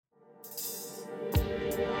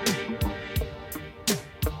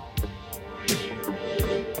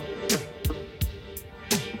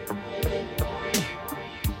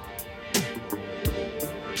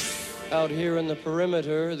Out here in the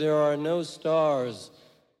perimeter, there are no stars.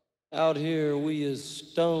 Out here, we is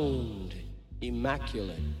stoned,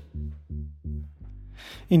 immaculate.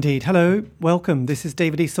 Indeed. Hello, welcome. This is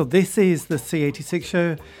David Eastaugh. This is the C86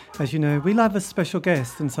 show. As you know, we love a special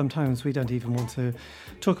guest, and sometimes we don't even want to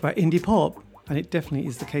talk about indie pop. And it definitely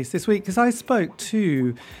is the case this week, because I spoke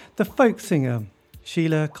to the folk singer,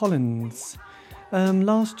 Sheila Collins,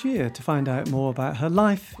 last year to find out more about her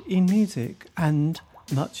life in music and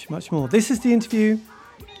much, much more. This is the interview.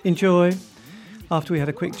 Enjoy. After we had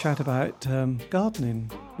a quick chat about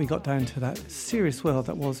gardening, we got down to that serious world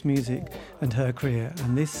that was music and her career.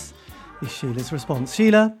 And this is Sheila's response.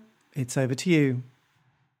 Sheila, it's over to you.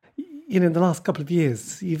 You know, in the last couple of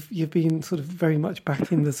years, you've been sort of very much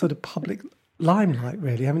back in the sort of public limelight,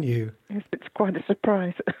 really, haven't you? Yes, it's quite a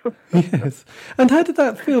surprise. Yes. And how did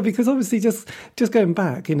that feel? Because obviously just going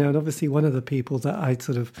back, you know, and obviously one of the people that I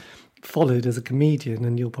sort of followed as a comedian,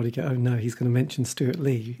 and you'll probably go, oh no, he's going to mention Stuart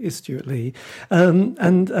Lee, and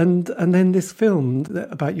then this film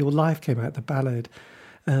about your life came out, The Ballad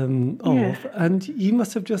Yes. and you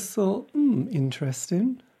must have just thought,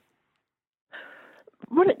 interesting.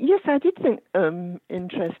 Well, yes, I did think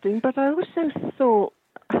interesting, but I also thought,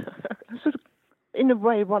 sort of, in a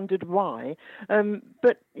way, wondered why.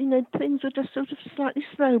 But, you know, things were just sort of slightly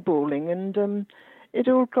snowballing, and it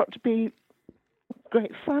all got to be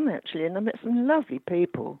great fun, actually. And I met some lovely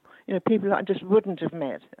people, you know, people that I just wouldn't have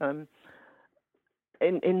met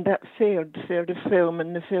in that field, the field of film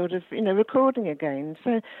and the field of, you know, recording again.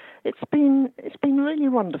 So it's been really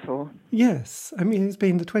wonderful. Yes, I mean, it's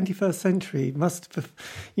been the 21st century.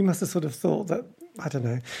 You must have sort of thought that, I don't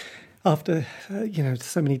know, after, you know,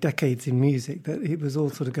 so many decades in music, that it was all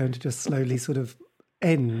sort of going to just slowly sort of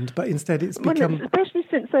end, but instead it's become... Well, especially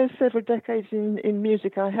since those several decades in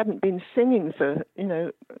music, I hadn't been singing for, you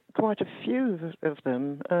know, quite a few of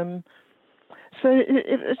them. So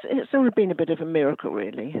it's all been a bit of a miracle,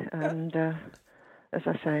 really. And as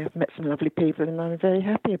I say, I've met some lovely people, and I'm very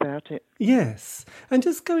happy about it. Yes. And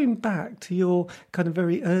just going back to your kind of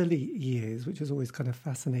very early years, which is always kind of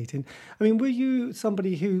fascinating. I mean, were you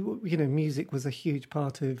somebody who, you know, music was a huge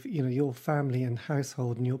part of, you know, your family and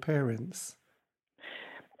household and your parents?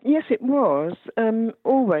 Yes, it was,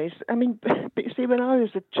 always. I mean, but you see, when I was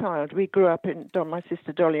a child, we grew up my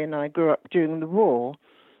sister Dolly and I grew up during the war.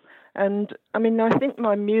 And, I mean, I think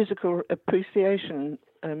my musical appreciation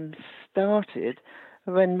started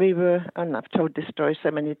when we were, and I've told this story so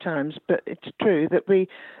many times, but it's true, that we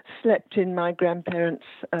slept in my grandparents'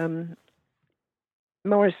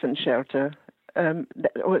 Morrison shelter.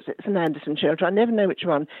 It's an Anderson shelter. I never know which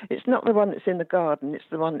one. It's not the one that's in the garden. It's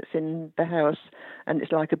the one that's in the house, and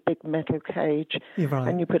it's like a big metal cage. You're right.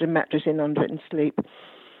 And you put a mattress in under it and sleep.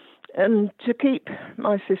 And to keep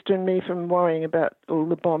my sister and me from worrying about all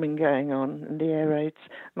the bombing going on and the air raids,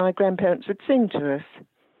 my grandparents would sing to us.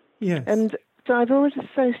 Yes. And so I've always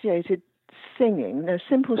associated singing,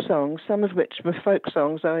 simple songs, some of which were folk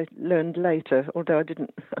songs I learned later, although I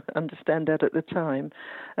didn't understand that at the time.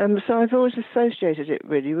 So I've always associated it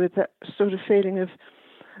really with that sort of feeling of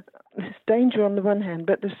danger on the one hand,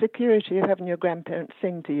 but the security of having your grandparents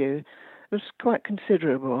sing to you was quite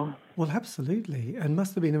considerable. Well, absolutely. And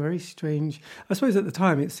must have been a very strange... I suppose at the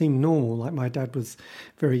time it seemed normal, like my dad was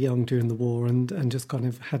very young during the war and just kind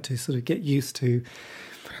of had to sort of get used to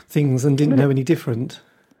things and didn't know any different.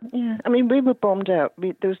 Yeah, I mean, we were bombed out.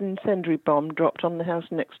 There was an incendiary bomb dropped on the house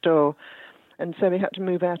next door, and so we had to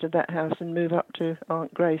move out of that house and move up to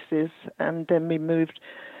Aunt Grace's, and then we moved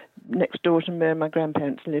next door to where my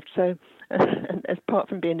grandparents lived. So, and apart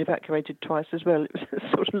from being evacuated twice as well, it was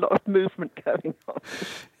sort of a lot of movement going on.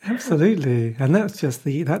 Absolutely, and that's just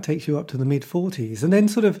that takes you up to the mid-40s, and then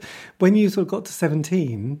sort of when you sort of got to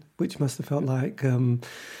 17, which must have felt like a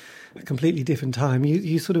completely different time.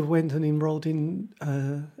 You sort of went and enrolled in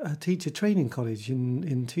a teacher training college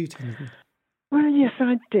in Tooting. Well, yes,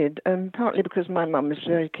 I did, partly because my mum was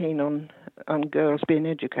very keen on girls being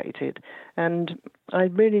educated, and I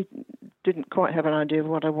really didn't quite have an idea of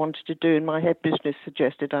what I wanted to do, and my head business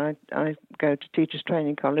suggested I go to teachers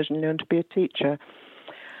training college and learn to be a teacher.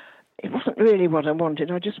 It wasn't really what I wanted.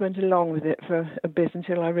 I just went along with it for a bit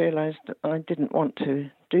until I realised that I didn't want to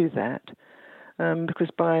do that. Because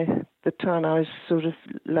by the time I was sort of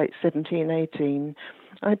late 17, 18,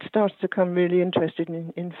 I'd started to become really interested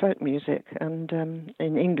in folk music and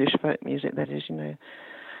in English folk music, that is, you know,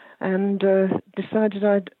 and decided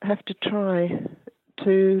I'd have to try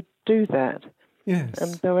to do that.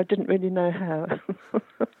 Yes. Though I didn't really know how.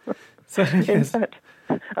 So, yes. In fact,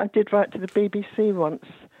 I did write to the BBC once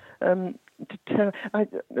to tell...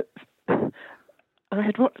 I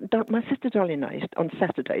had my sister Dolly and I, on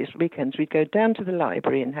Saturdays, weekends, we'd go down to the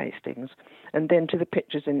library in Hastings and then to the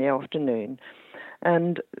pictures in the afternoon.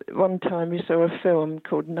 And one time we saw a film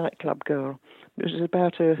called Nightclub Girl. It was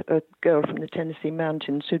about a girl from the Tennessee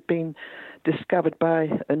mountains who'd been discovered by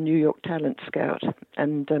a New York talent scout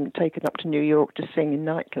and taken up to New York to sing in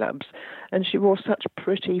nightclubs. And she wore such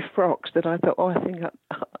pretty frocks that I thought, I think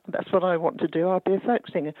that's what I want to do. I'll be a folk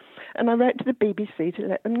singer. And I wrote to the BBC to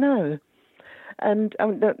let them know. And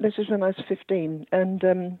this was when I was 15.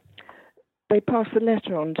 And they passed the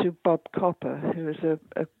letter on to Bob Copper, who was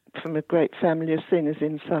from a great family of singers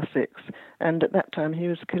in Sussex, and at that time he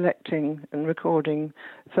was collecting and recording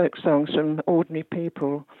folk songs from ordinary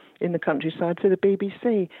people in the countryside for the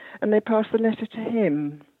BBC, and they passed the letter to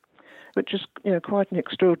him, which was quite an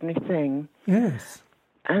extraordinary thing. Yes.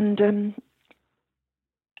 And then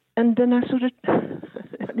I sort of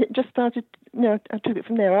it just started. I took it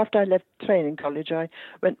from there. After I left training college, I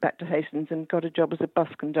went back to Hastings and got a job as a bus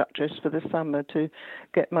conductress for the summer to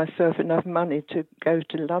get myself enough money to go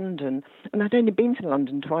to London. And I'd only been to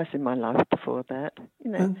London twice in my life before that.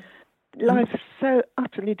 Life's so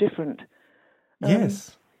utterly different.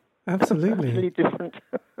 Yes, absolutely. Utterly different.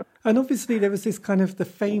 And obviously there was this kind of the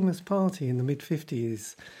famous party in the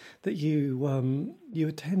mid-50s that you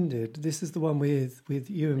attended. This is the one with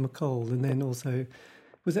Ewan MacColl, and then also...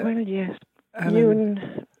 Was it? Well, yes.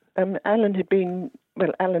 Alan? Alan had been...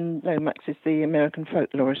 Well, Alan Lomax is the American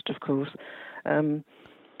folklorist, of course. And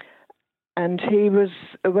he was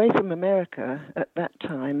away from America at that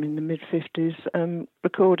time in the mid-50s,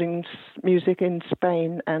 recording music in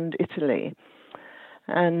Spain and Italy.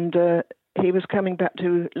 And he was coming back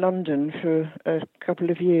to London for a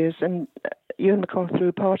couple of years, and Ewan MacColl threw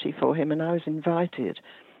a party for him, and I was invited.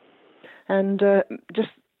 And he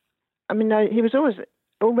was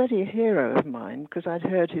already a hero of mine, because I'd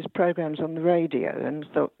heard his programs on the radio and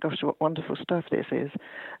thought, gosh, what wonderful stuff this is.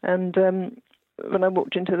 And when I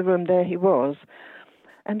walked into the room, there he was.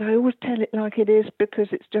 And I always tell it like it is,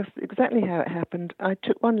 because it's just exactly how it happened. I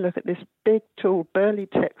took one look at this big, tall, burly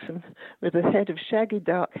Texan with a head of shaggy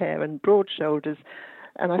dark hair and broad shoulders,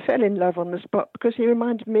 and I fell in love on the spot because he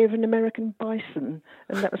reminded me of an American bison,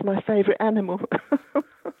 and that was my favourite animal.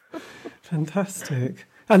 Fantastic.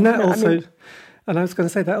 And that and I was going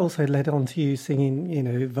to say, that also led on to you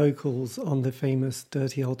singing, vocals on the famous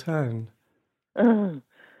Dirty Old Town. Oh,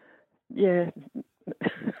 yeah.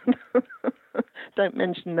 Don't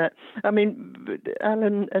mention that. I mean,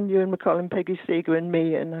 Alan and Ewan MacColl and Peggy Seeger and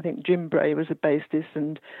me, and I think Jim Bray was a bassist,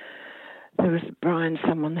 and there was Brian,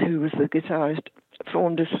 someone who was the guitarist,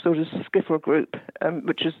 formed a sort of skiffle group,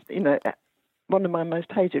 which is, one of my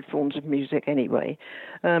most hated forms of music anyway.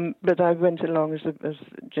 But I went along as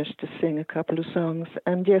just to sing a couple of songs.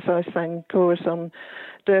 And yes, I sang chorus on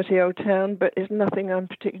Dirty Old Town, but it's nothing I'm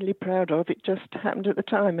particularly proud of. It just happened at the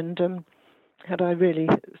time, and had I really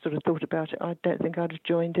sort of thought about it, I don't think I'd have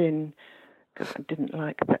joined in, because I didn't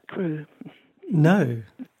like that crew. No,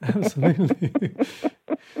 absolutely.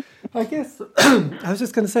 I guess, I was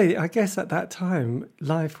just going to say, I guess at that time,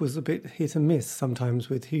 life was a bit hit and miss sometimes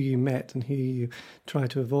with who you met and who you try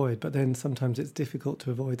to avoid, but then sometimes it's difficult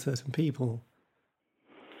to avoid certain people.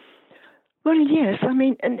 Well, yes, I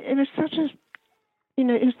mean, and it was such a,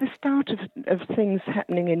 it was the start of things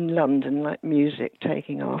happening in London, like music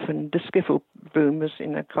taking off, and the skiffle boom was,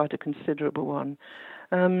 quite a considerable one.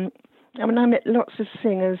 I met lots of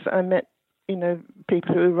singers. I met,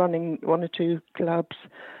 people who were running one or two clubs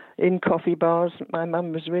in coffee bars. My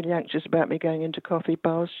mum was really anxious about me going into coffee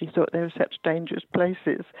bars. She thought they were such dangerous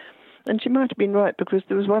places. And she might have been right, because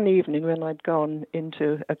there was one evening when I'd gone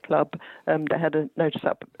into a club that had a notice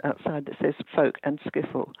up outside that says folk and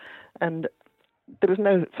skiffle. And there was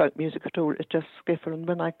no folk music at all, it was just skiffle. And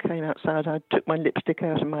when I came outside, I took my lipstick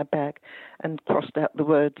out of my bag and crossed out the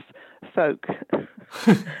words folk.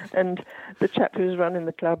 And the chap who was running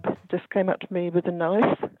the club just came up to me with a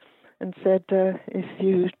knife and said, if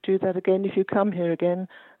you do that again, if you come here again,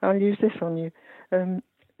 I'll use this on you. So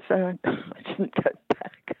I didn't go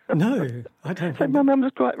back. No, I don't. So my mum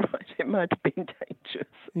was quite right. It might have been dangerous.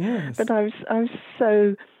 Yes. But I was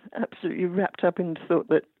so absolutely wrapped up in the thought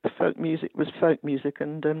that folk music was folk music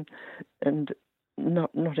and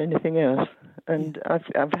not anything else. And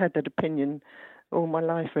I've had that opinion all my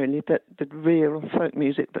life, really, that the real folk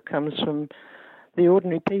music that comes from the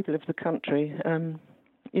ordinary people of the country,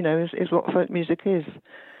 is what folk music is.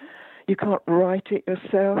 You can't write it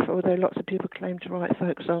yourself, although lots of people claim to write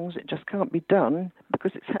folk songs. It just can't be done,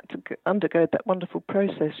 because it's had to undergo that wonderful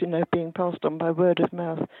process, being passed on by word of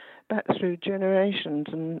mouth back through generations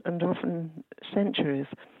and often centuries.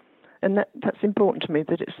 And that's important to me,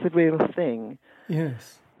 that it's the real thing.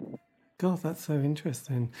 Yes. God, that's so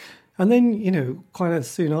interesting. And then, you know, quite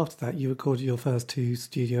soon after that, you recorded your first two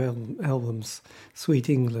studio albums, Sweet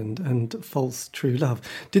England and False True Love.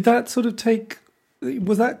 Did that sort of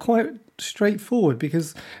was that quite straightforward?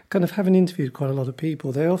 Because kind of having interviewed quite a lot of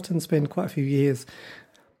people, they often spend quite a few years,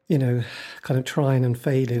 you know, kind of trying and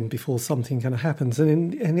failing before something kind of happens.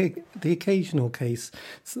 And in the occasional case,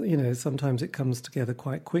 you know, sometimes it comes together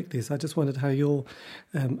quite quickly. So I just wondered how your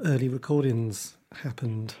early recordings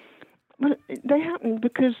happened. Well, they happened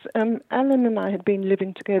because Alan and I had been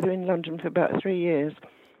living together in London for about 3 years,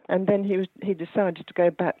 and then he decided to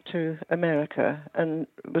go back to America and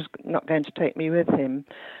was not going to take me with him.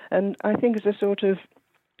 And I think as a sort of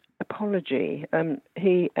apology,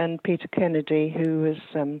 he and Peter Kennedy, who was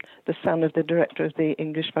the son of the director of the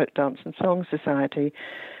English Folk Dance and Song Society,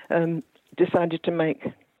 decided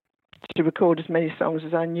to record as many songs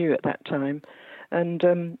as I knew at that time.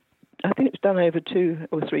 And I think it was done over 2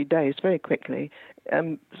 or 3 days, very quickly.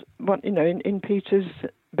 In Peter's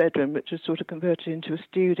bedroom, which was sort of converted into a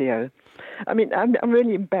studio. I mean, I'm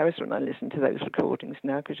really embarrassed when I listen to those recordings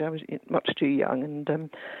now, because I was much too young, and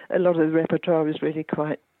a lot of the repertoire was really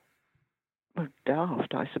quite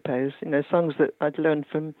daft, I suppose. You know, songs that I'd learned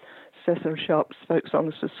from Cecil Sharp's folk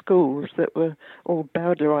songs for schools that were all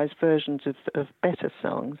bowdlerized versions of better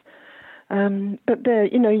songs. But there,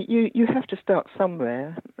 you know, you have to start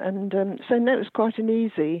somewhere, and so no, it was quite an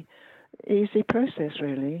easy process,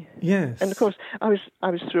 really. Yes. And of course, I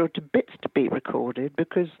was thrilled to bits to be recorded,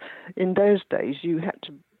 because in those days you had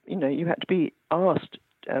to be asked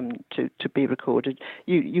to be recorded.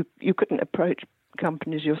 You couldn't approach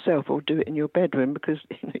companies yourself or do it in your bedroom, because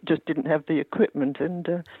you just didn't have the equipment, and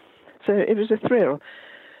so it was a thrill.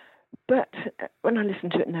 But when I listen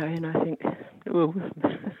to it now, and I think, well,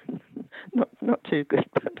 not too good,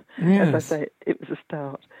 but yes, as I say, it was a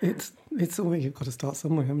start. It's always, you've got to start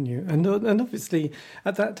somewhere, haven't you? And obviously,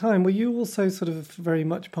 at that time, were you also sort of very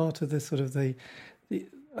much part of the sort of the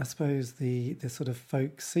I suppose the sort of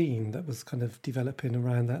folk scene that was kind of developing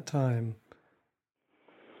around that time?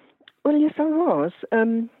 Well, yes, I was,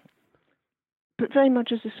 but very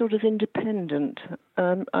much as a sort of independent.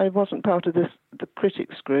 I wasn't part of the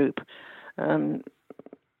critics group. I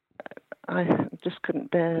just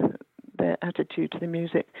couldn't bear their attitude to the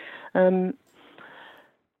music.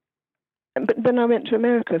 But then I went to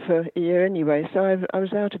America for a year anyway, so I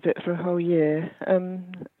was out of it for a whole year.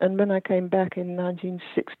 And when I came back in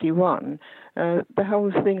 1961, the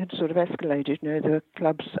whole thing had sort of escalated. You know, there were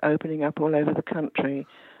clubs opening up all over the country.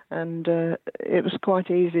 And it was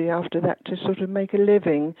quite easy after that to sort of make a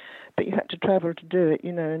living, but you had to travel to do it,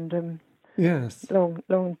 you know, and yes, long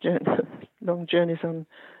journeys on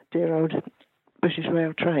dear old British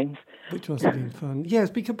Rail trains. Which must have been fun. Yes,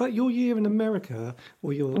 but your year in America,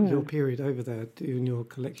 or your period over there doing your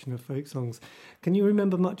collection of folk songs, can you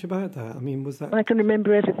remember much about that? I mean, was that... I can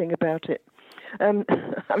remember everything about it. I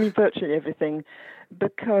mean, virtually everything,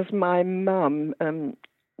 because my mum...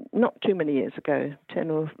 not too many years ago, 10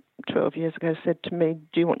 or 12 years ago, said to me,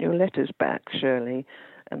 "Do you want your letters back, Shirley?"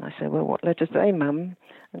 And I said, "Well, what letters are they, Mum?"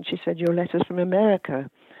 And she said, "Your letters from America."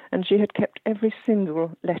 And she had kept every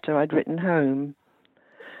single letter I'd written home.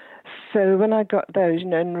 So when I got those, you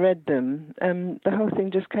know, and read them, the whole thing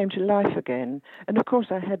just came to life again. And of course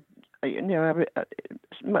I had, you know,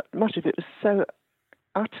 much of it was so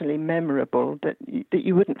utterly memorable that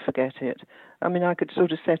you wouldn't forget it. I mean, I could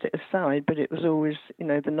sort of set it aside, but it was always, you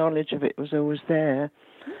know, the knowledge of it was always there.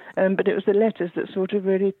 But it was the letters that sort of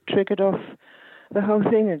really triggered off the whole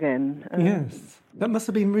thing again. Yes. That must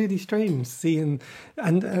have been really strange seeing,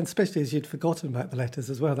 and especially as you'd forgotten about the letters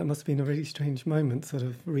as well, that must have been a really strange moment, sort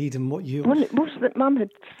of reading what you... Well, it was that Mum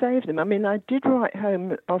had saved them. I mean, I did write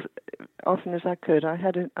home often as I could. I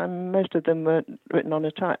had most of them were written on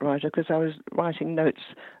a typewriter, because I was writing notes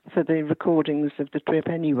for the recordings of the trip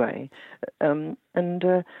anyway. I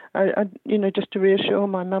you know, just to reassure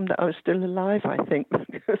my mum that I was still alive, I think,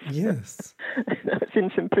 because yes, I was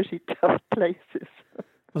in some pretty tough places.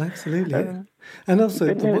 Well, absolutely. And also...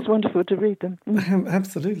 it's wonderful to read them.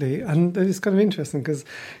 Absolutely. And it's kind of interesting because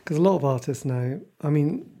a lot of artists now, I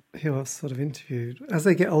mean, who I've sort of interviewed, as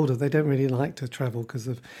they get older, they don't really like to travel because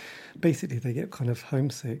of, basically they get kind of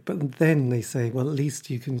homesick. But then they say, well, at least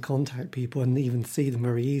you can contact people and even see them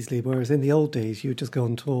very easily. Whereas in the old days, you would just go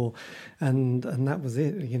on tour and that was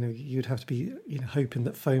it. You know, you'd have to be, you know, hoping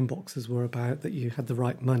that phone boxes were about, that you had the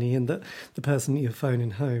right money and that the person that you're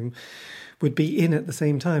phoning home would be in at the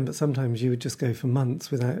same time, but sometimes you would just go for months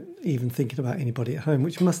without even thinking about anybody at home,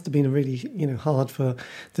 which must have been a really, hard for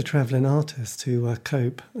the travelling artists to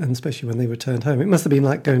cope, and especially when they returned home. It must have been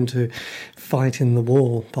like going to fight in the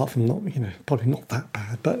war, apart from not, probably not that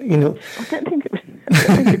bad, but, I don't think it was.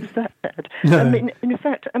 I don't think it was that bad. No. I mean, in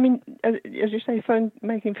fact, as you say,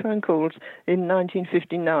 making phone calls in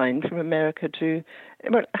 1959 from America to,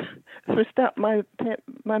 well, for a start, my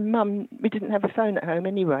mum, we didn't have a phone at home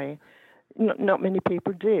anyway. Not many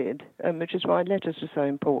people did, which is why letters were so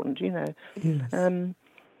important, Yes.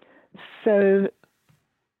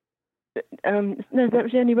 No, that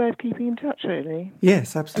was the only way of keeping in touch, really.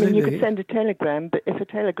 Yes, absolutely. You could send a telegram, but if a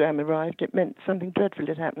telegram arrived, it meant something dreadful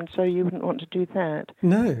had happened, so you wouldn't want to do that.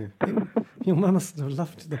 No. Your mum must have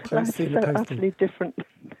loved the post. That's so utterly different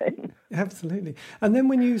thing. Absolutely. And then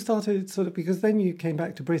when you started because then you came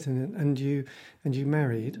back to Britain and you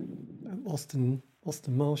married Austin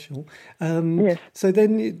Marshall. Yes. So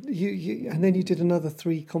then you did another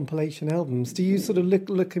 3 compilation albums. Do you sort of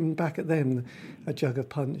looking back at them, A Jug of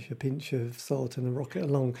Punch, A Pinch of Salt, and A Rocket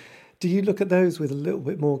Along? Do you look at those with a little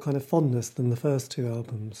bit more kind of fondness than the first 2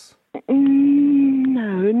 albums?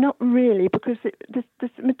 No, not really, because the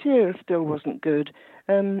material still wasn't good.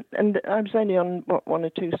 And I was only on, 1 or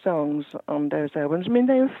 2 songs on those albums. I mean,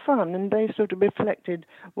 they were fun, and they sort of reflected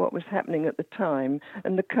what was happening at the time.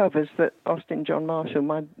 And the covers that Austin John Marshall,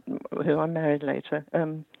 who I married later,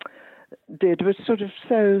 did was sort of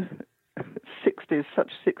so 60s,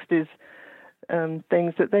 such 60s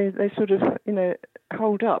things that they sort of,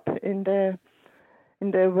 hold up in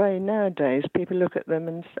their way nowadays. People look at them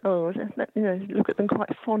and look at them quite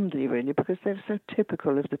fondly, really, because they're so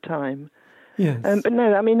typical of the time. Yes. But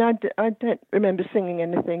no, I mean, I don't remember singing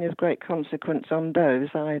anything of great consequence on those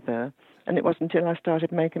either. And it wasn't until I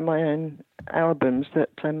started making my own albums that,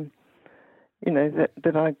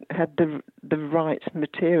 that I had the right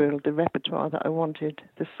material, the repertoire that I wanted,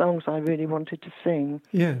 the songs I really wanted to sing.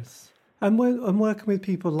 Yes. And working with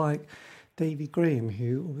people like Davy Graham,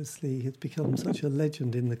 who obviously has become such a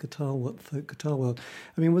legend in the folk guitar world.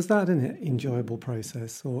 I mean, was that an enjoyable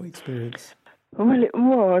process or experience? Well, it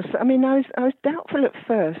was. I mean, I was doubtful at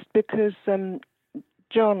first because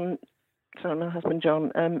John, my husband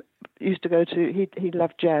John, used to go to, he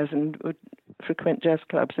loved jazz and would frequent jazz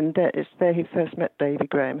clubs, and it's there he first met Davy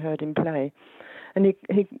Graham, heard him play. And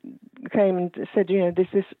he came and said,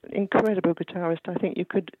 there's this incredible guitarist, I think you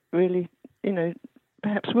could really,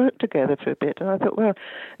 perhaps work together for a bit. And I thought, well,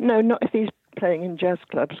 no, not if he's playing in jazz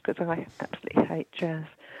clubs, because I absolutely hate jazz.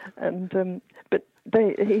 And but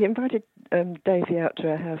he invited Davy out to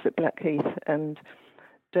our house at Blackheath, and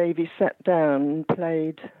Davy sat down and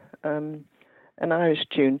played an Irish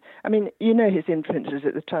tune. I mean, his influences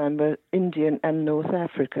at the time were Indian and North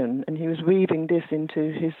African, and he was weaving this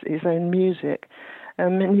into his own music.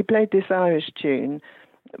 And he played this Irish tune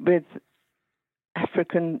with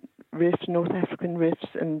African riffs, North African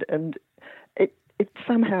riffs, and it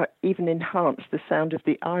somehow even enhanced the sound of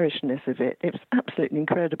the Irishness of it. It was absolutely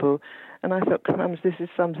incredible. And I thought, crumbs, this is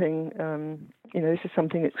something, this is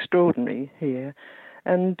something extraordinary here.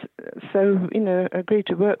 And so, agreed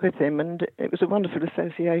to work with him, and it was a wonderful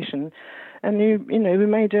association. And, we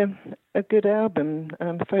made a good album,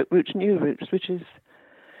 Folk Roots, New Roots, which is,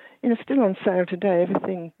 still on sale today.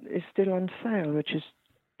 Everything is still on sale, which is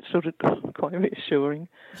sort of quite reassuring.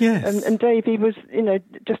 Yes. And Davey was,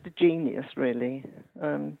 just a genius, really.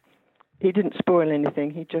 He didn't spoil anything.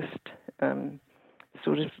 He just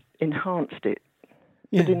sort of enhanced it,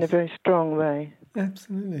 yes, but in a very strong way.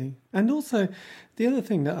 Absolutely. And also, the other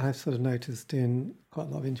thing that I've sort of noticed in quite a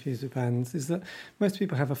lot of interviews with bands is that most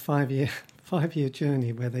people have a 5-year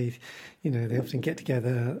journey where they often get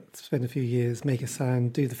together, spend a few years, make a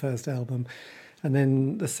sound, do the first album, and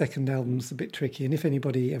then the second album's a bit tricky. And if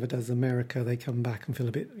anybody ever does America, they come back and feel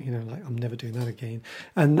a bit, like, I'm never doing that again.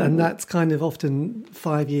 And that's kind of often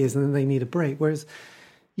 5 years, and then they need a break. Whereas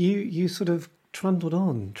you sort of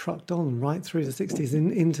trucked on right through the 60s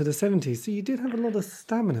into the 70s. So you did have a lot of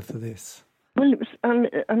stamina for this. Well, it was,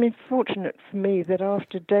 fortunate for me that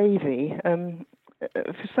after Davy,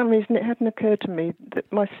 for some reason it hadn't occurred to me that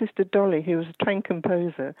my sister Dolly, who was a trained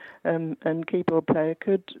composer and keyboard player,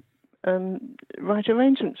 could write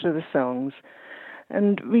arrangements for the songs.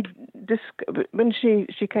 And when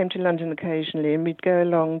she came to London occasionally, and we'd go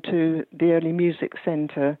along to the Early Music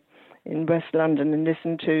Centre in West London and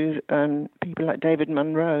listen to people like David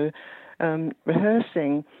Munro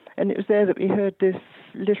rehearsing. And it was there that we heard this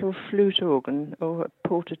little flute organ, or a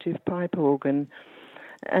portative pipe organ.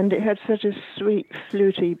 And it had such a sweet,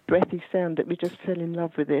 fluty, breathy sound that we just fell in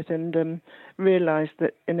love with it, and realised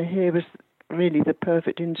that here was really the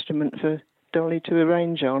perfect instrument for Dolly to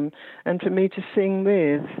arrange on and for me to sing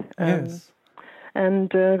with. Yes.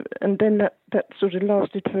 And then that sort of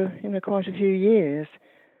lasted for quite a few years.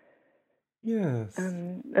 Yes.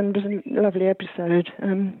 And it was a lovely episode.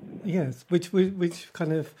 Yes, which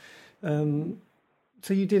kind of.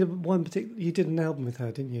 So you did you did an album with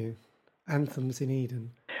her, didn't you? Anthems in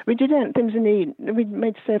Eden. We did Anthems in Eden. We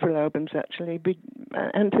made several albums actually.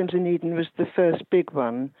 Anthems in Eden was the first big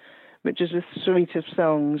one, which is a suite of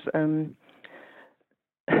songs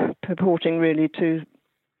purporting really to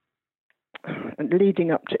leading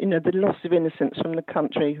up to the loss of innocence from the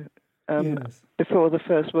country. Yes. Before the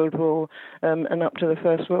First World War and up to the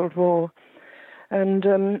First World War. And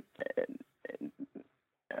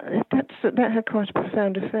that had quite a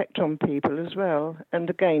profound effect on people as well. And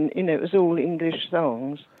again, it was all English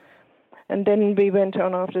songs. And then we went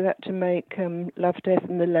on after that to make Love, Death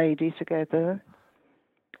and the Lady together.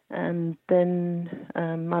 And then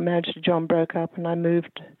my marriage to John broke up and I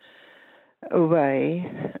moved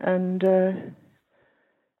away. And then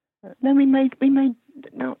we made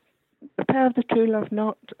The Power of the True Love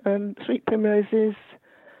Knot, Sweet Primroses.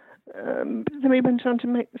 Then we went on to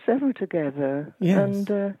make several together. Yes.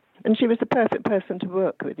 And she was the perfect person to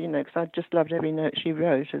work with, because I just loved every note she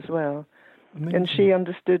wrote as well. Amazing. And she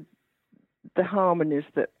understood the harmonies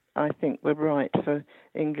that I think were right for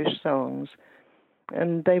English songs.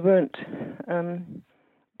 And they weren't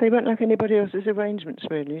like anybody else's arrangements,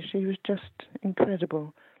 really. She was just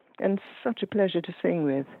incredible and such a pleasure to sing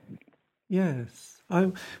with. Yes.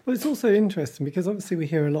 Well, it's also interesting because obviously we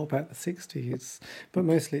hear a lot about the 60s, but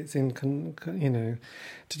mostly it's in,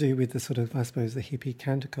 to do with the sort of, I suppose, the hippie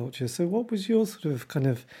counterculture. So what was your sort of kind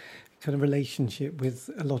of relationship with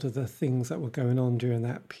a lot of the things that were going on during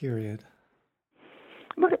that period?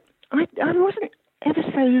 Well, I wasn't ever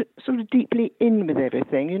so sort of deeply in with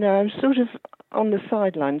everything. I was sort of on the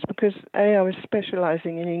sidelines because, I was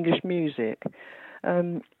specialising in English music.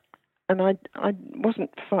 And I wasn't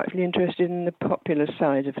frightfully interested in the popular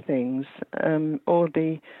side of things, or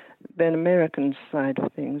the then American side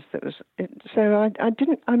of things. So I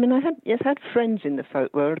didn't. I mean, I had friends in the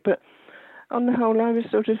folk world, but on the whole, I was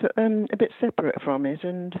sort of a bit separate from it,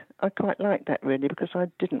 and I quite liked that really because I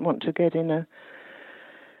didn't want to get in a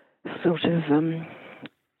sort of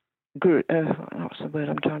what's the word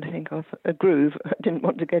I'm trying to think of? A groove. I didn't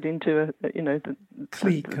want to get into the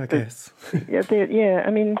clique, I guess. Yeah.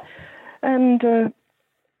 I mean. And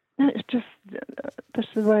it's just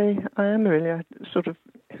that's the way I am, really. I sort of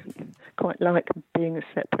quite like being a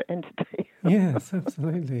separate entity. Yes,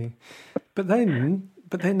 absolutely. But then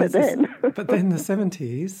the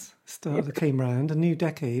 70s came round, a new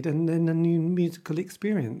decade, and then a new musical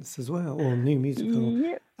experience as well, or new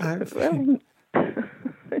musical outfit.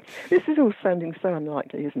 This is all sounding so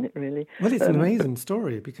unlikely, isn't it, really? Well, it's an amazing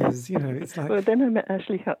story because, it's like... Well, then I met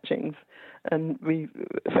Ashley Hutchings and we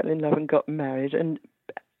fell in love and got married and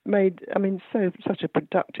made, such a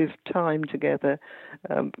productive time together.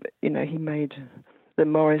 He made the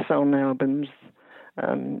Morrison albums.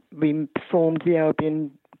 We formed the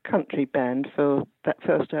Albion Country Band for that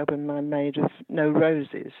first album I made of No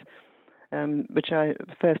Roses, which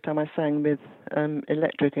first time I sang with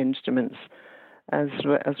electric instruments, as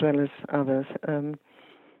well as others, and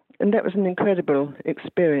that was an incredible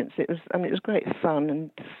experience. It was great fun,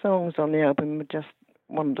 and the songs on the album were just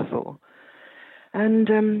wonderful, and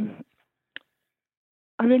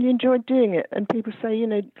I really enjoyed doing it. And people say,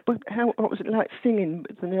 what was it like singing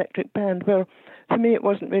with an electric band? Well, for me, it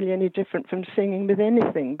wasn't really any different from singing with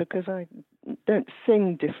anything because I don't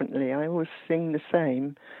sing differently. I always sing the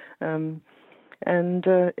same, and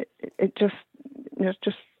it just. It was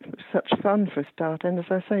just such fun for a start, and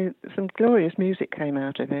as I say, some glorious music came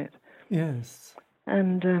out of it. Yes.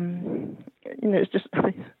 And it's just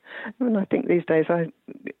when I think these days,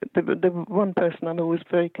 the one person I'm always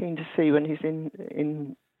very keen to see when he's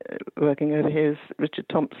in working over here is Richard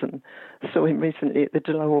Thompson. I saw him recently at the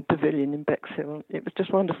Delaware Pavilion in Bexhill. It was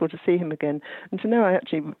just wonderful to see him again, and to know I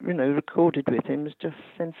actually recorded with him was just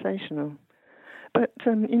sensational. But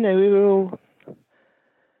we were all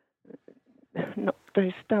not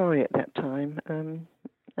very starry at that time,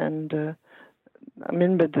 and I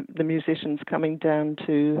remember the musicians coming down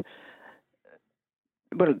to.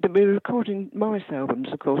 Well, we were recording Morris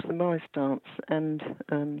albums, of course, the Morris Dance, and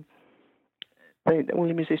all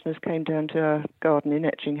the musicians came down to our garden in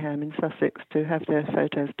Etchingham in Sussex to have their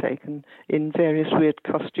photos taken in various weird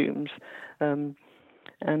costumes. And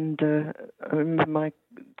I remember my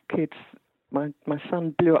kids. My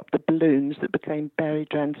son blew up the balloons that became Barry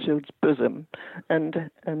Dransfield's bosom,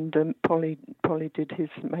 and Polly did his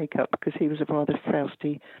makeup because he was a rather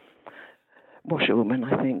frowsty washerwoman,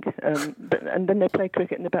 I think. And then they played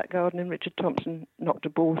cricket in the back garden, and Richard Thompson knocked a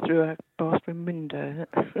ball through a bathroom window.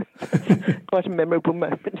 Quite a memorable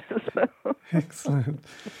moment as well. Excellent.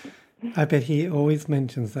 I bet he always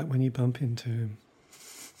mentions that when you bump into him.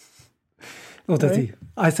 Or does he?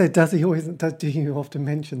 I said, do you often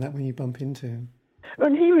mention that when you bump into him?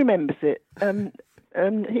 Well, he remembers it.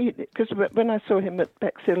 Because when I saw him at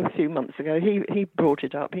Bexhill a few months ago, he brought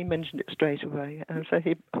it up. He mentioned it straight away, and so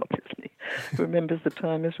he obviously remembers the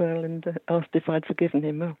time as well, and asked if I'd forgiven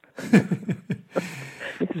him. Well,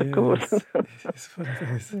 yes, of course. It's one of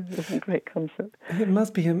those. It's a great concert. It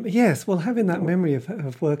must be yes. Well, having that memory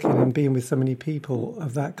of working and being with so many people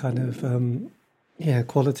of that kind of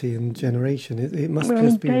quality and generation, it must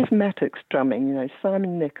just be. Dave Mattox drumming,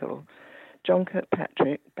 Simon Nicol, John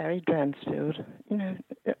Kirkpatrick, Barry Dransfield,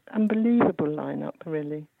 unbelievable lineup,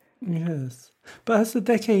 really. Yes. But as the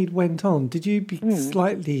decade went on, did you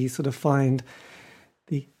slightly sort of find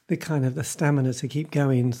the kind of the stamina to keep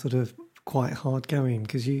going sort of quite hard going?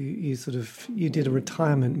 Because you did a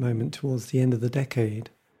retirement moment towards the end of the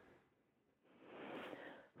decade.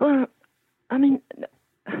 Well, I mean,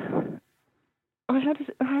 I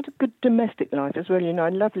had a good domestic life as well. I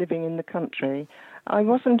love living in the country. I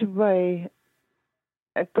wasn't away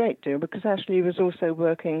a great deal because Ashley was also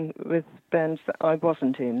working with bands that I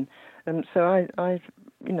wasn't in, and so I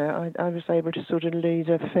was able to sort of lead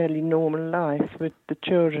a fairly normal life with the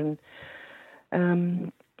children.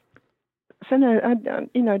 So no,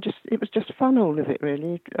 it was just fun, all of it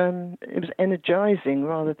really. It was energising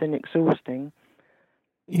rather than exhausting.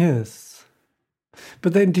 Yes.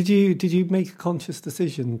 But then, did you make a conscious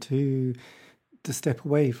decision to step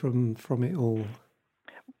away from it all?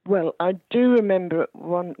 Well, I do remember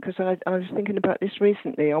one, because I was thinking about this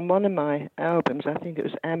recently. On one of my albums, I think it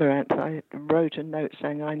was Amaranth, I wrote a note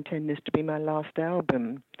saying I intend this to be my last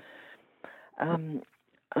album.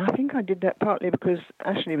 I think I did that partly because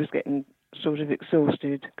Ashley was getting sort of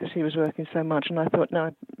exhausted because he was working so much, and I thought,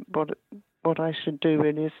 no, what I should do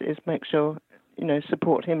really is make sure,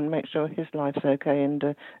 support him and make sure his life's okay and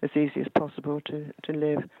as easy as possible to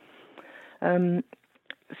live.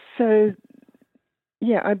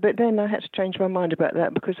 But then I had to change my mind about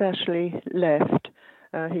that because Ashley left.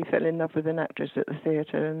 He fell in love with an actress at the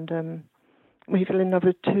theatre, and he fell in love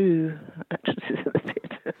with two actresses at the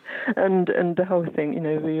theatre, and the whole thing,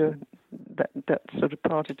 that sort of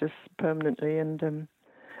parted us permanently. And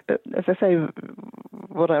but as I say,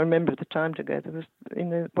 what I remember of the time together was,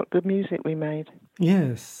 what good music we made.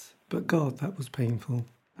 Yes, but God, that was painful.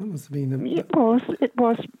 That must have been. It was,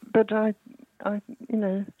 but I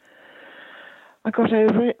got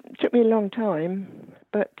over it. It took me a long time,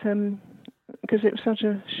 but because it was such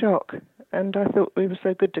a shock, and I thought we were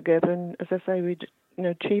so good together, and as I say, we'd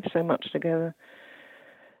achieved so much together.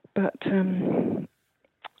 But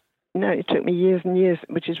it took me years and years,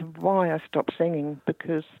 which is why I stopped singing,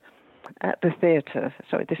 because at the theatre,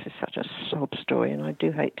 sorry, this is such a sob story, and I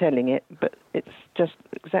do hate telling it, but it's just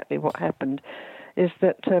exactly what happened, is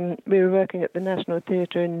that we were working at the National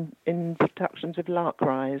Theatre in productions of Lark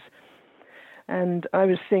Rise, and I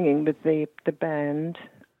was singing with the band,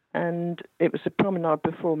 and it was a promenade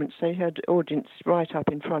performance, so you had audience right up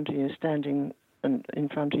in front of you, standing in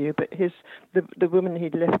front of you, but the woman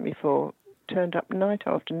he'd left me for turned up night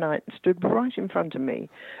after night and stood right in front of me,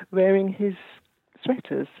 wearing his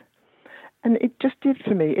sweaters. And it just did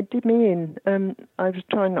for me. It did me in. I was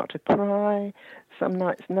trying not to cry. Some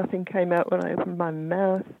nights nothing came out when I opened my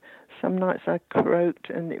mouth. Some nights I croaked,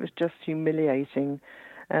 and it was just humiliating.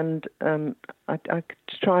 And I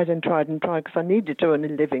tried because I needed to earn a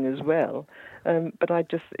living as well. But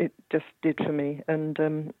it just did for me.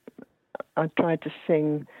 And I tried to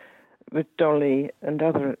sing with Dolly and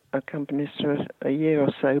other accompanists for a year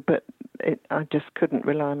or so, but I just couldn't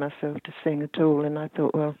rely on myself to sing at all. And I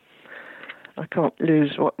thought, well, I can't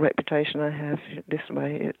lose what reputation I have this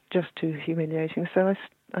way. It's just too humiliating. So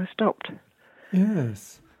I stopped.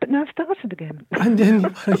 Yes. But now I've started again. And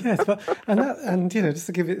then, yes, just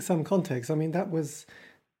to give it some context, I mean, that was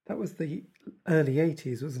the early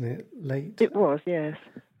 80s, wasn't it? Late. It was, yes.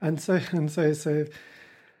 And so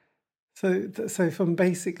from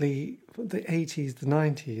basically the 80s, the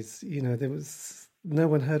 90s, there was no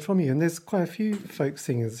one heard from you. And there's quite a few folk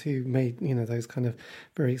singers who made, those kind of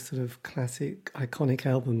very sort of classic, iconic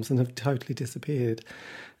albums and have totally disappeared.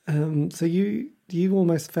 So you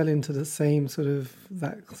almost fell into the same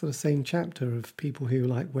same chapter of people who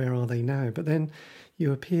like, where are they now? But then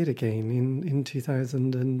you appeared again in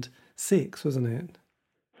 2006, wasn't it?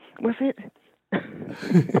 Was it?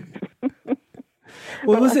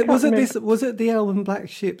 Well, was it the album Black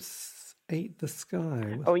Ships Ate the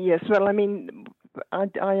Sky. Oh, yes. Well, I mean, I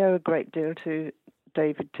owe a great deal to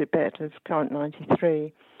David Tibet of Current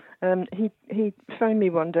 93. He phoned me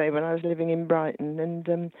one day when I was living in Brighton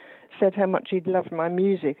and said how much he'd loved my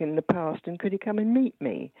music in the past and could he come and meet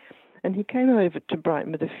me. And he came over to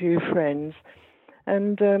Brighton with a few friends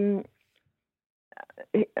and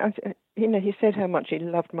he said how much he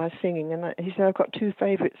loved my singing. And he said, I've got two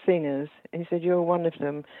favourite singers. He said, you're one of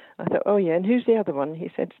them. I thought, oh, yeah, and who's the other one?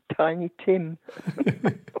 He said, Tiny Tim.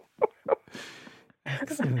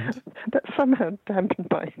 Excellent. That somehow dampened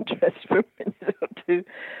my interest for a minute or two,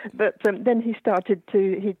 but then he started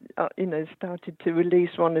to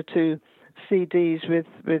release one or two CDs with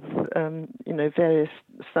various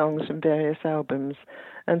songs and various albums,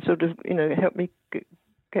 and sort of helped me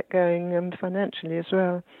get going financially as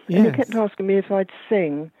well. Yes. And he kept asking me if I'd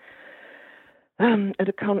sing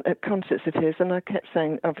at concerts of his, and I kept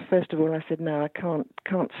saying, first of all, I said no, I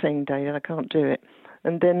can't sing, David, I can't do it,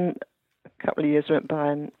 and then a couple of years went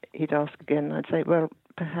by and he'd ask again and I'd say, well,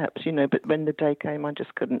 perhaps, but when the day came, I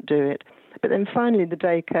just couldn't do it. But then finally the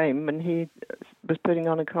day came when he was putting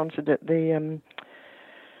on a concert at the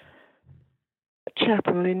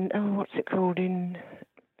chapel in, what's it called, in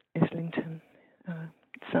Islington.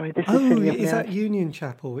 Sorry, this is silly. Oh, is that Union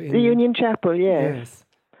Chapel? The Union Chapel, yes.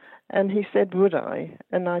 And he said, would I?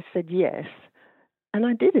 And I said yes. And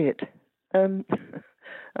I did it.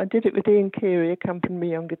 I did it with Ian Keary accompanying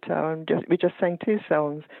me on guitar, and we just sang two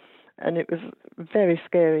songs, and it was very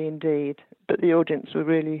scary indeed. But the audience were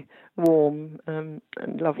really warm and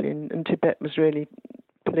lovely, and Tibet was really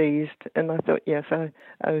pleased. And I thought, yes, I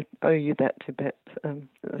owe you that, Tibet.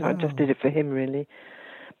 I just did it for him, really.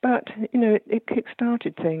 But it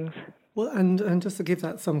kick-started things. Well, and just to give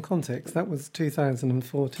that some context, that was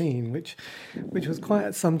 2014, which was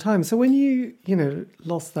quite some time. So when you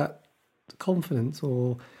lost that confidence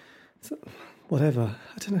or whatever,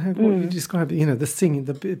 I don't know how you describe it, the singing,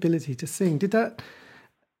 the ability to sing,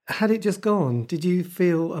 had it just gone? Did you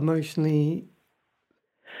feel emotionally?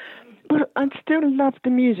 Well, I still loved the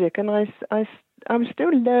music, and I was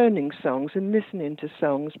still learning songs and listening to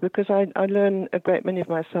songs, because I learned a great many of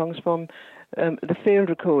my songs from the field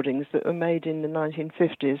recordings that were made in the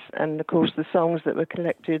 1950s, and of course the songs that were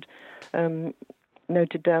collected,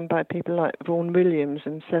 noted down by people like Vaughan Williams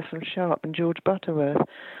and Cecil Sharp and George Butterworth.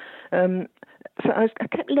 So I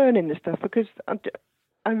kept learning this stuff because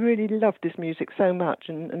I really loved this music so much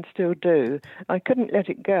and still do. I couldn't let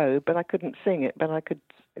it go, but I couldn't sing it, but I could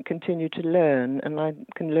continue to learn, and I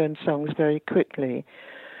can learn songs very quickly.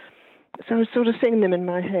 So I was sort of singing them in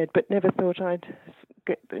my head, but never thought I'd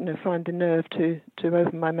find the nerve to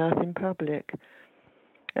open my mouth in public.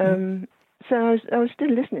 So I was still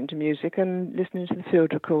listening to music and listening to the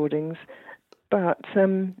field recordings, but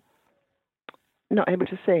not able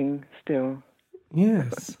to sing still.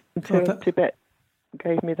 Yes. Until Tibet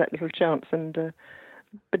gave me that little chance,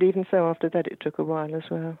 but even so, after that, it took a while as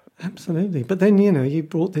well. Absolutely. But then, you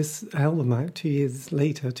brought this album out 2 years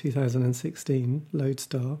later, 2016,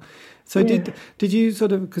 Lodestar. So did you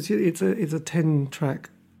sort of, because it's a 10-track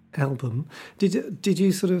album, did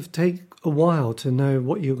you sort of take a while to know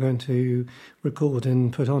what you were going to record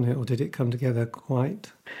and put on it, or did it come together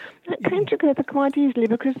quite? It came together quite easily,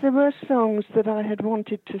 because there were songs that I had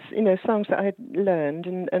wanted to, songs that I had learned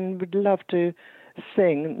and would love to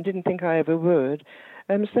sing, and didn't think I ever would.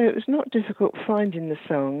 So it was not difficult finding the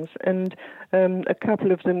songs, and a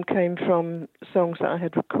couple of them came from songs that I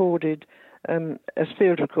had recorded as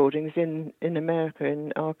field recordings in America,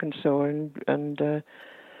 in Arkansas,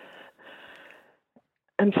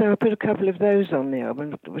 and so I put a couple of those on the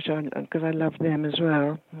album, because I loved them as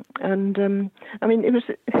well. And it was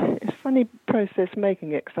a funny process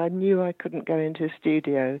making it, because I knew I couldn't go into a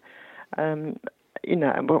studio.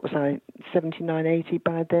 What was I, 79, 80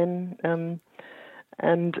 by then?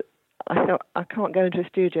 And I thought, I can't go into a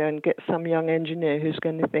studio and get some young engineer who's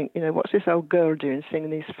going to think, what's this old girl doing singing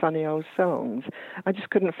these funny old songs? I just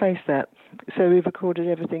couldn't face that. So we recorded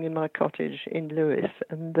everything in my cottage in Lewes,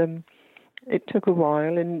 and it took a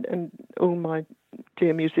while, and all my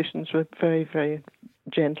dear musicians were very, very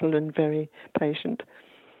gentle and very patient.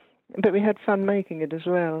 But we had fun making it as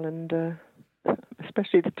well, and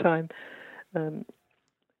especially the time that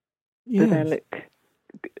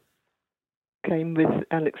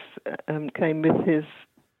Alex came with his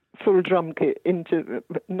full drum kit into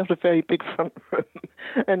not a very big front room,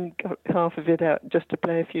 and got half of it out just to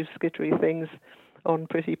play a few skittery things on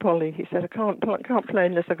Pretty Polly. He said, I can't play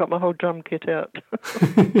unless I got my whole drum kit out.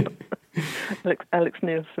 Alex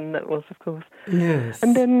Nielsen, that was, of course. Yes.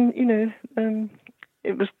 And then,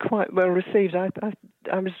 it was quite well received. I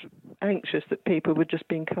was anxious that people were just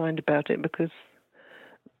being kind about it because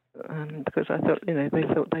I thought, they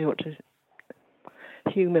thought they ought to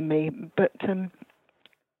humour me, but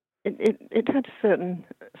it had a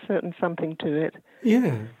certain something to it.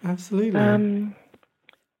 Yeah, absolutely.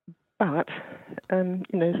 But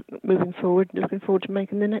moving forward, looking forward to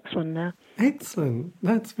making the next one now. Excellent.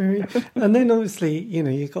 That's very. And then obviously,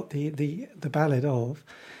 you got the Ballad of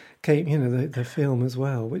Kate, the film as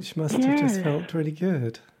well, which must have just felt really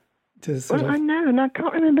good. I know, and I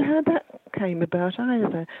can't remember how that came about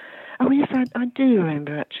either. Oh yes, I do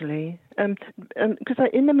remember actually, because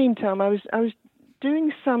in the meantime I was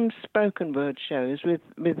doing some spoken word shows with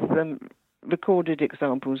recorded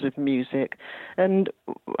examples of music, and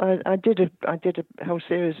I did a whole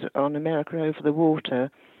series on America Over the Water,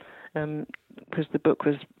 because the book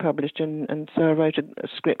was published, and so I wrote a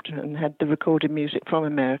script and had the recorded music from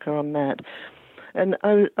America on that, and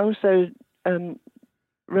I also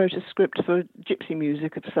wrote a script for gypsy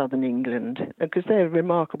music of southern England, because they're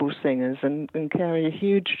remarkable singers and carry a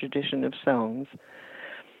huge tradition of songs.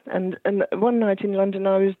 And one night in London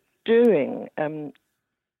I was doing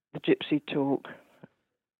the gypsy talk,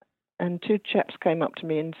 and two chaps came up to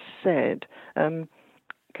me and said,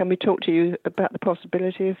 can we talk to you about the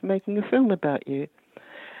possibility of making a film about you?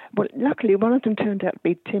 Well, luckily one of them turned out to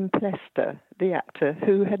be Tim Plester, the actor,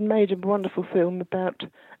 who had made a wonderful film about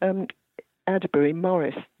Adderbury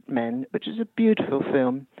Morris men, which is a beautiful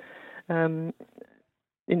film. How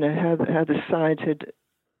the side had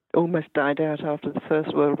almost died out after the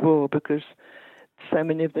First World War because so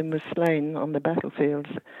many of them were slain on the battlefields.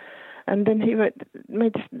 And then he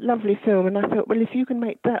made this lovely film, and I thought, well, if you can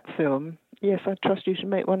make that film, yes, I trust you to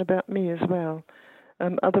make one about me as well.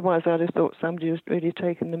 Otherwise, I'd have thought somebody was really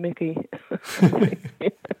taking the mickey.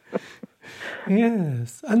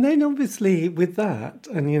 Yes, and then obviously with that,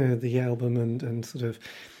 and the album, and sort of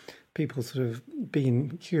people sort of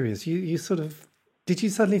being curious, you sort of, did you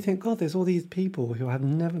suddenly think, God, there's all these people who I've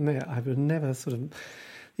never met, I've never sort of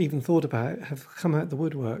even thought about, have come out the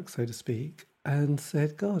woodwork, so to speak, and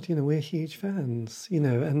said, God, we're huge fans,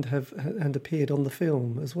 and have appeared on the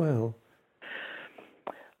film as well?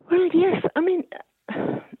 Well, yes, I mean,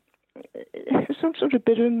 it was some sort of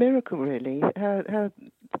bit of a miracle, really.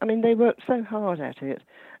 They worked so hard at it,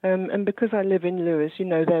 and because I live in Lewes,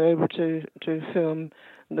 they're able to film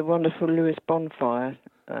the wonderful Lewes bonfire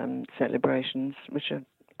celebrations, which are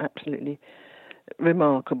absolutely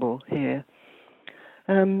remarkable here.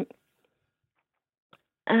 And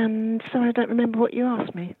so I don't remember what you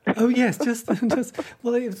asked me. Oh yes, just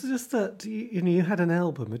well, it was just that you had an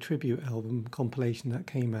album, a tribute album compilation that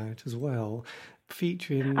came out as well,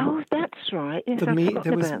 featuring. Oh, that's right. Yes,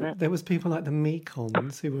 there was people like the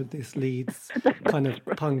Mekons, who were this Leeds kind of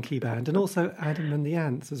punky band, and also Adam and the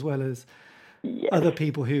Ants, as well as other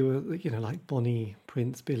people who were like Bonnie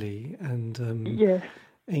Prince Billy and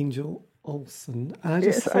Angel Olsen. And I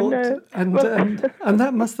just thought, and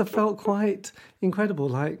that must have felt quite incredible.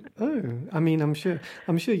 Like, I'm sure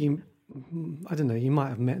you. I don't know. You might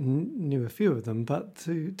have knew a few of them, but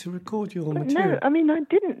to record your material. No, I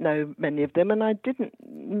didn't know many of them, and I didn't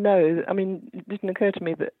know. It didn't occur to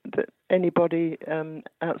me that anybody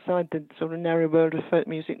outside the sort of narrow world of folk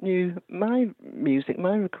music knew my music,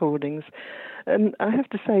 my recordings. And I have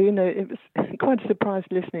to say, it was quite a surprise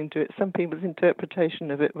listening to it. Some people's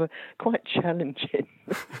interpretation of it were quite challenging,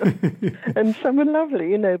 and some were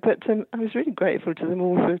lovely, But I was really grateful to them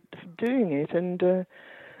all for doing it, and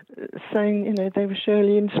saying, they were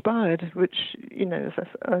surely inspired, which,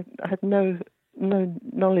 I had no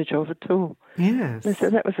knowledge of at all. Yes. And so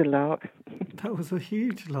that was a lark. That was a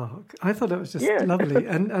huge lark. I thought that was just lovely.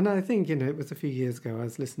 And I think, it was a few years ago, I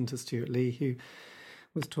was listening to Stuart Lee, who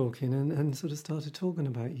was talking and sort of started talking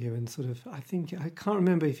about you, and sort of, I can't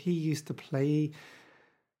remember if he used to play,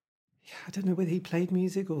 I don't know whether he played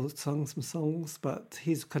music or sung some songs, but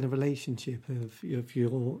his kind of relationship of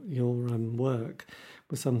your work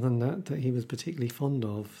was something that he was particularly fond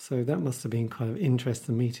of. So that must have been kind of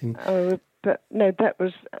interesting meeting. Oh, but no, that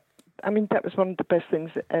was one of the best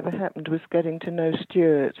things that ever happened, was getting to know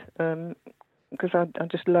Stuart, because I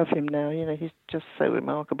just love him now. He's just so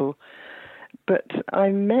remarkable. But I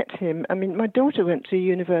met him. My daughter went to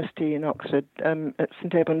university in Oxford at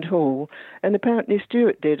St Edmund Hall, and apparently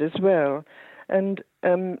Stuart did as well. And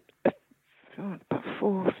about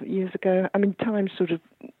 4 years ago, time sort of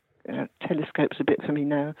telescopes a bit for me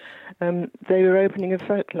now. They were opening a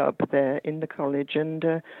folk club there in the college, and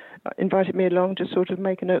invited me along to sort of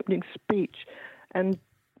make an opening speech. And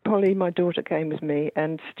Polly, my daughter, came with me,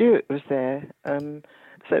 and Stuart was there.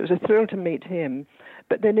 So it was a thrill to meet him.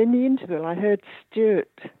 But then in the interval, I heard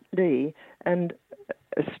Stuart Lee and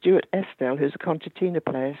Stuart Estelle, who's a concertina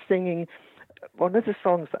player, singing one of the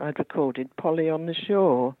songs that I'd recorded, Polly on the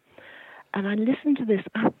Shore. And I listened to this.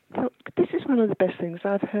 I thought, this is one of the best things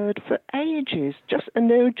I've heard for ages. And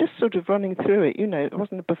they were just sort of running through it, it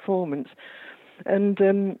wasn't a performance. And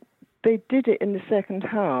they did it in the second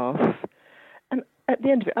half. And at the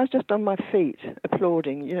end of it, I was just on my feet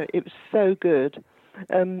applauding. It was so good.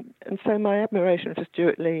 And so my admiration for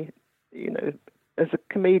Stuart Lee, as a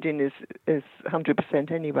comedian is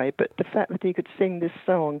 100% anyway, but the fact that he could sing this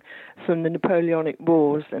song from the Napoleonic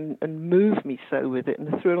Wars and move me so with it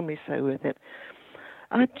and thrill me so with it,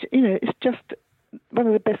 it's just one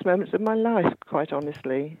of the best moments of my life, quite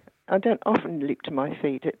honestly. I don't often leap to my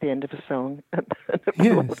feet at the end of a song.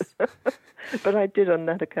 Yes. But I did on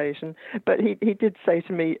that occasion. But he did say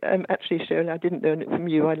to me, actually, Shirley, I didn't learn it from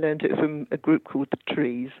you. I learned it from a group called The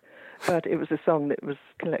Trees. But it was a song that was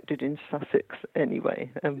collected in Sussex anyway,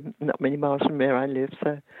 not many miles from where I live.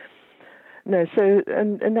 And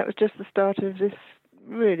that was just the start of this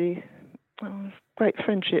really great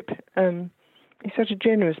friendship. He's such a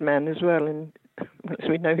generous man as well, and as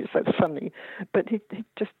we know, he's so funny. But he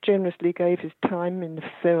just generously gave his time in the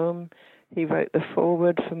film. He wrote the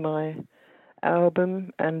foreword for my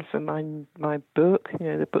album and for my book,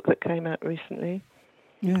 the book that came out recently.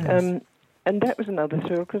 Yes. And that was another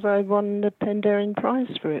thrill because I won the Penderyn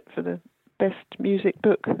Prize for it, for the best music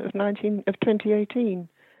book of 2018.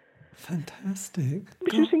 Fantastic.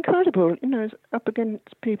 Which was incredible. It's up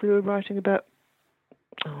against people who were writing about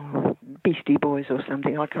Beastie Boys or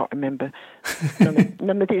something. I can't remember.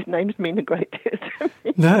 None of these names mean a great deal to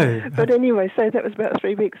me. No. But anyway, so that was about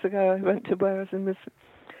 3 weeks ago. I went to Wales and was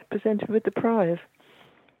presented with the prize.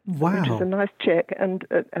 Wow. Which is a nice cheque and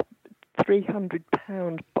a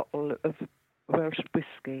 £300 bottle of Welsh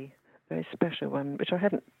whiskey, very special one, which I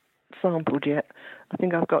haven't sampled yet. I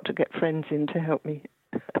think I've got to get friends in to help me.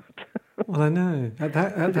 Well, I know. At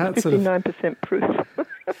that 59% proof.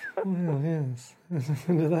 Well, yes.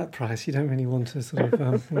 And at that price, you don't really want to sort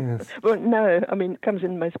of, yes. Well, no, I mean, it comes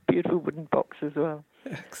in the most beautiful wooden box as well.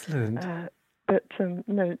 Excellent. But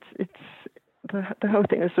no, it's the whole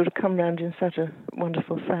thing has sort of come round in such a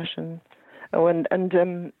wonderful fashion. Oh,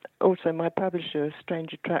 and also my publisher,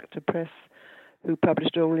 Stranger Tractor Press, who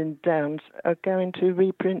published All in Downs, are going to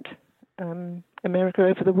reprint America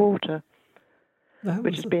Over the Water,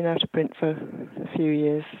 which has been out of print for a few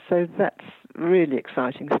years. So that's really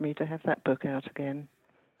exciting for me to have that book out again.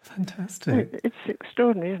 Fantastic. It's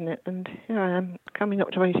extraordinary, isn't it? And here I am, coming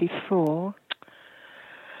up to 84.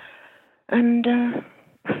 And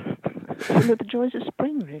full of the joys of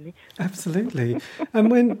spring, really. Absolutely.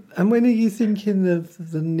 And when are you thinking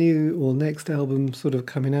of the new or next album sort of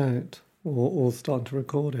coming out, or starting to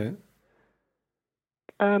record it?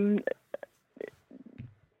 I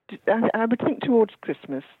would think towards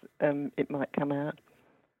Christmas it might come out.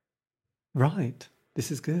 Right.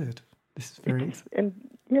 This is good. This is very. And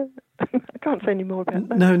yeah, I can't say any more about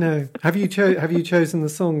that. No. Have you chosen the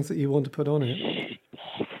songs that you want to put on it?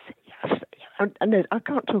 No, I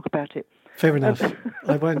can't talk about it. Fair enough.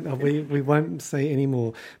 I won't. We won't say any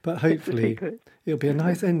more. But hopefully, it'll be a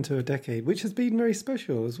nice end to a decade, which has been very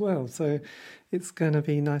special as well. So it's going to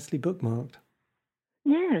be nicely bookmarked.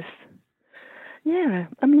 Yes. Yeah.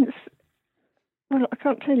 I mean, I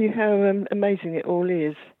can't tell you how amazing it all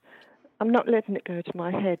is. I'm not letting it go to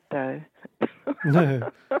my head, though.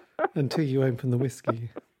 No, until you open the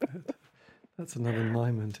whiskey. But that's another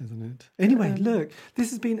moment, isn't it? Anyway, look,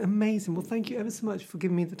 this has been amazing. Well, thank you ever so much for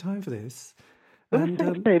giving me the time for this. Well,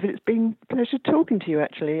 thanks, David. It's been a pleasure talking to you,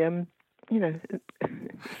 actually. It's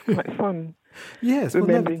quite fun. Yes,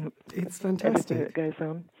 remembering it's fantastic. Everything that goes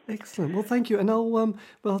on. Excellent. Well, thank you. And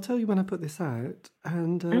I'll tell you when I put this out,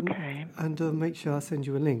 and okay. And make sure I send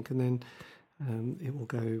you a link, and then it will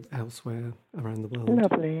go elsewhere around the world.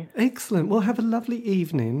 Lovely. Excellent. Well, have a lovely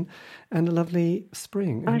evening and a lovely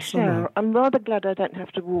spring. And I shall. I'm rather glad I don't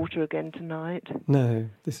have to water again tonight. No,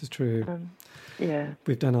 this is true. Yeah.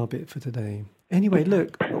 We've done our bit for today. Anyway,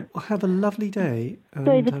 look, have a lovely day. And,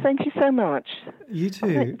 David, thank you so much. You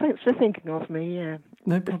too. Thanks for thinking of me, yeah.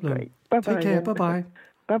 No problem. Bye-bye. Take care. Bye-bye.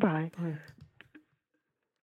 Bye-bye. Bye.